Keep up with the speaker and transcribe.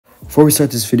Before we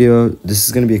start this video, this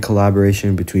is going to be a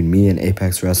collaboration between me and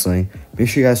Apex Wrestling. Make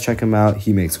sure you guys check him out.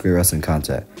 He makes great wrestling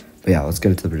content. But yeah, let's get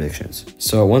into the predictions.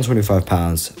 So at 125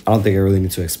 pounds, I don't think I really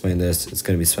need to explain this. It's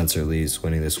going to be Spencer Lee's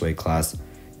winning this weight class.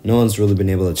 No one's really been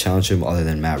able to challenge him other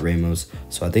than Matt Ramos,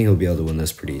 so I think he'll be able to win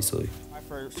this pretty easily. My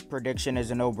first prediction is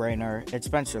a no-brainer. It's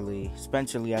Spencer Lee.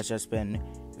 Spencer Lee has just been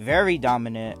very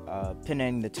dominant,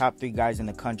 pinning the top 3 guys in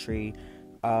the country.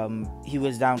 He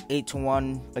was down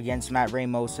 8-1 against Matt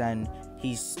Ramos, and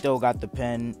he's still got the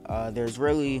pin. There's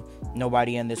really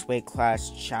nobody in this weight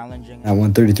class challenging him. At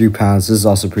 133 pounds, this is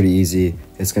also pretty easy.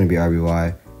 It's going to be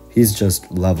RBY. He's just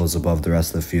levels above the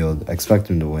rest of the field. I expect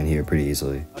him to win here pretty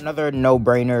easily. Another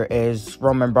no-brainer is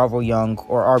Roman Bravo Young,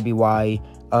 or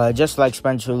RBY. Just like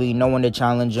Spencer Lee, no one to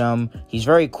challenge him. He's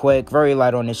very quick, very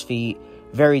light on his feet,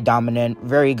 very dominant,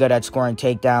 very good at scoring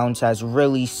takedowns, has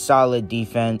really solid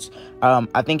defense.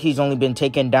 I think he's only been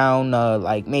taken down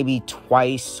like maybe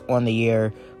twice on the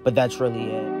year, but that's really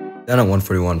it. Then at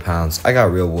 141 pounds, I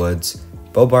got Real Woods.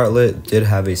 Bo Bartlett did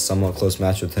have a somewhat close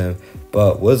match with him,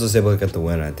 but Woods was able to get the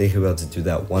win. I think he'll be able to do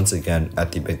that once again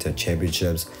at the Big Ten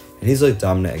Championships, and he's like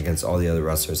dominant against all the other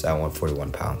wrestlers at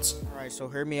 141 pounds. Alright, so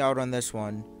hear me out on this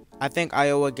one. I think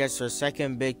Iowa gets their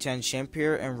second Big Ten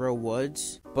champion in Real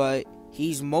Woods, but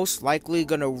he's most likely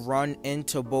going to run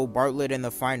into Bo Bartlett in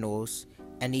the finals,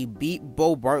 and he beat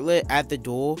Bo Bartlett at the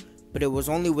duel, but it was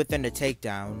only within a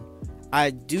takedown.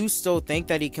 I do still think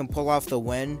that he can pull off the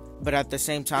win, but at the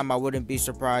same time, I wouldn't be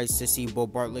surprised to see Bo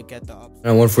Bartlett get the upset.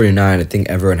 At 149, I think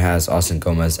everyone has Austin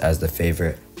Gomez as the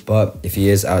favorite, but if he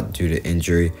is out due to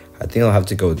injury, I think I'll have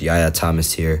to go with Yaya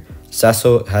Thomas here.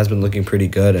 Sasso has been looking pretty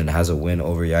good and has a win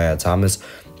over Yaya Thomas,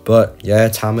 but Yaya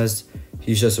Thomas,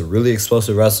 he's just a really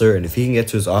explosive wrestler, and if he can get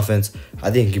to his offense,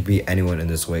 I think he can beat anyone in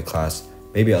this weight class,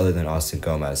 maybe other than Austin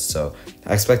Gomez. So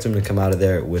I expect him to come out of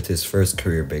there with his first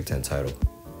career Big Ten title.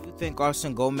 I think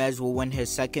Austin Gomez will win his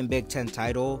second Big Ten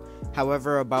title.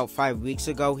 However, about 5 weeks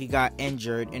ago, he got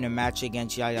injured in a match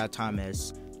against Yaya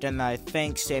Thomas. Then I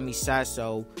think Sammy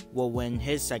Sasso will win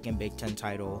his second Big Ten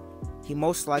title. He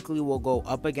most likely will go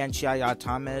up against Yaya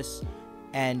Thomas,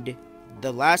 and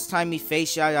the last time he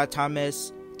faced Yaya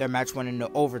Thomas, their match went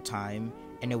into overtime,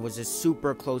 and it was a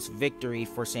super close victory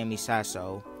for Sammy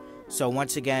Sasso. So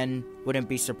once again, wouldn't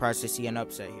be surprised to see an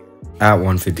upset here. At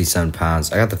 157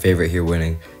 pounds, I got the favorite here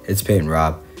winning. It's Peyton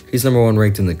Robb. He's #1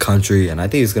 ranked in the country, and I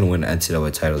think he's going to win an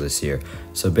NCAA title this year.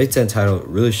 So Big Ten title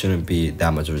really shouldn't be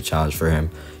that much of a challenge for him.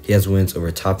 He has wins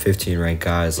over top 15 ranked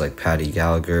guys like Paddy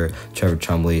Gallagher, Trevor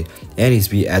Chumley, and he's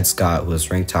beat Ed Scott, who was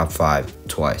ranked top 5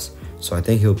 twice. So I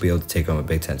think he'll be able to take home a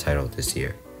Big Ten title this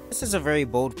year. This is a very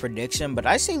bold prediction, but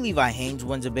I say Levi Haines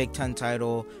wins a Big Ten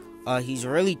title. He's a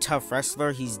really tough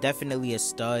wrestler. He's definitely a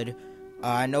stud.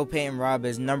 I know Peyton Robb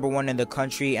is #1 in the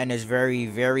country and is very,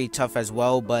 very tough as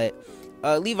well. But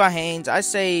Levi Haines, I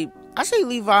say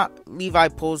Levi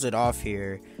pulls it off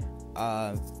here.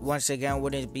 Once again,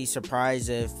 wouldn't be surprised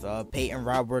if Peyton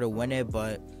Robb were to win it,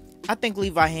 but I think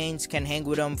Levi Haines can hang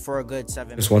with him for a good 7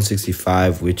 minutes. It's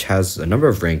 165, which has a number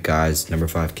of ranked guys.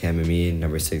 #5, Cam Amin,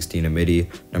 #16, Hamiti,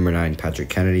 #9, Patrick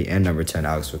Kennedy, and #10,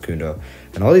 Alex Facundo.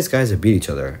 And all these guys have beat each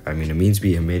other. I mean, Amin's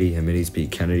beat Hamiti, Hamiti's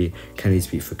beat Kennedy, Kennedy's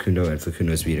beat Facundo, and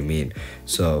Facundo's beat Amin.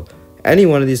 So any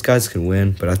one of these guys can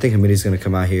win, but I think Hamiti's going to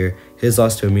come out here. His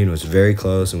loss to Amin was very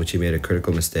close, in which he made a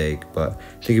critical mistake, but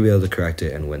I think he'll be able to correct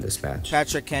it and win this match.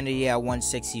 Patrick Kennedy at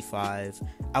 165.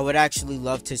 I would actually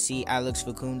love to see Alex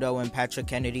Facundo and Patrick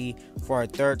Kennedy for a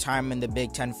 3rd time in the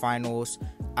Big Ten Finals.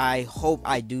 I hope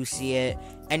I do see it.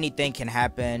 Anything can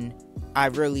happen. I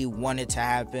really want it to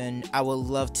happen. I would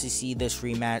love to see this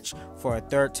rematch for a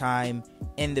 3rd time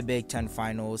in the Big Ten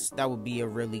Finals. That would be a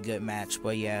really good match.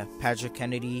 But yeah, Patrick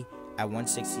Kennedy at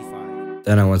 165.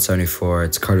 Then at 174,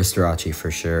 it's Carter Starocci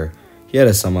for sure. He had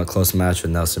a somewhat close match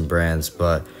with Nelson Brands,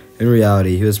 but in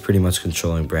reality, he was pretty much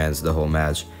controlling Brands the whole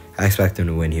match. I expect him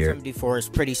to win here. 174 is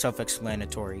pretty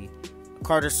self-explanatory.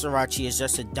 Carter Starocci is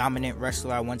just a dominant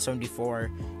wrestler at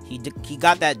 174. He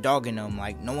got that dog in him.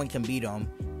 Like, no one can beat him.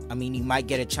 I mean, he might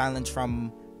get a challenge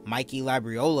from Mikey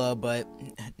Labriola, but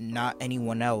not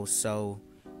anyone else. So,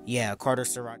 yeah, Carter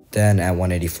Starocci. Then at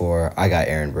 184, I got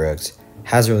Aaron Brooks.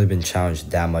 Hasn't really been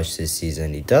challenged that much this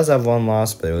season. He does have one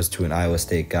loss, but it was to an Iowa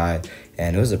State guy,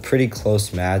 and it was a pretty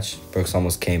close match. Brooks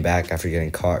almost came back after getting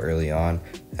caught early on.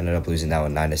 Ended up losing that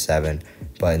one 9-7.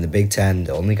 But in the Big Ten,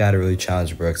 the only guy to really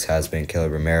challenge Brooks has been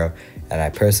Caleb Romero, and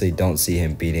I personally don't see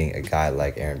him beating a guy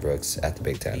like Aaron Brooks at the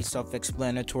Big Ten.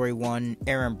 Self-explanatory one,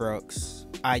 Aaron Brooks.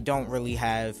 I don't really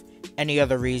have any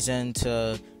other reason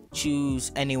to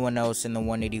choose anyone else in the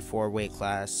 184 weight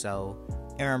class, so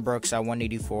Aaron Brooks at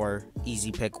 184,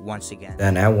 easy pick once again.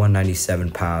 Then at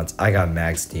 197 pounds, I got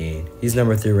Max Dean. He's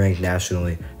number 3 ranked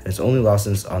nationally, and his only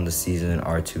losses on the season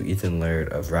are to Ethan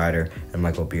Laird of Ryder and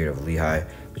Michael Beard of Lehigh,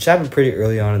 which happened pretty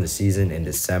early on in the season in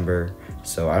December,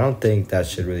 so I don't think that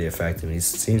should really affect him. He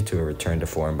seems to have returned to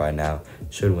form by now.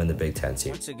 Should win the Big Ten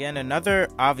series. Once again, another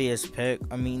obvious pick.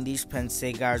 I mean, these Penn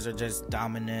State guys are just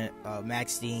dominant.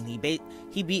 Max Dean, he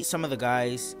beat some of the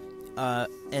guys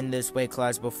in this weight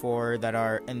class before that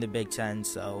are in the Big Ten,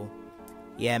 so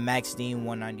yeah, Max Dean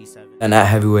 197. And at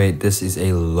heavyweight, this is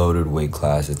a loaded weight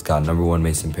class. It's got number 1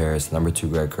 Mason Parris, number 2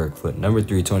 Goregaon Kerkvliet, number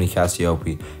 3 Tony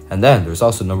Cassioppi, and then there's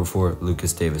also number 4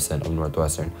 Lucas Davison of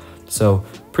Northwestern. So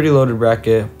pretty loaded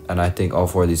bracket, and I think all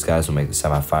 4 of these guys will make the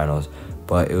semifinals.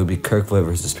 But it would be Kerkvliet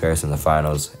versus Parris in the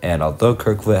finals. And although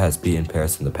Kerkvliet has beaten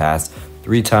Parris in the past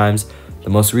 3 times, the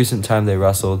most recent time they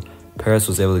wrestled, Parris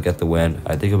was able to get the win.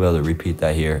 I think he'll be able to repeat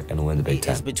that here and win the Big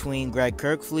Ten. It's between Goregaon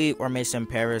Kerkvliet or Mason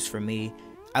Parris for me.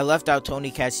 I left out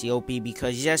Tony Cassioppi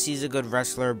because, yes, he's a good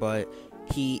wrestler, but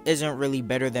he isn't really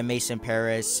better than Mason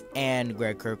Parris and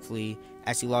Goregaon Kerkvliet,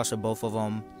 as he lost to both of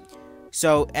them.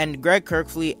 So, and Goregaon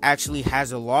Kerkvliet actually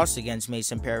has a loss against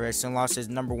Mason Parris and lost his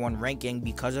number 1 ranking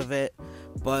because of it.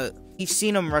 But we've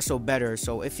seen him wrestle better,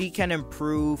 so if he can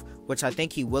improve, which I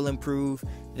think he will improve,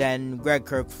 then Goregaon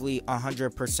Kerkvliet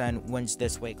 100% wins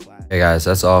this weight class. Hey guys,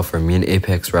 that's all for me and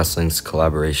Apex Wrestling's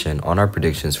collaboration on our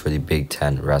predictions for the Big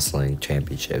Ten Wrestling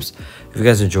Championships. If you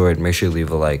guys enjoyed, make sure you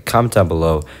leave a like, comment down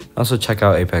below, and also check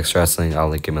out Apex Wrestling. I'll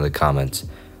link him in the comments.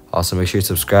 Also, make sure you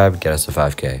subscribe, get us to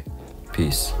 5K.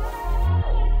 Peace.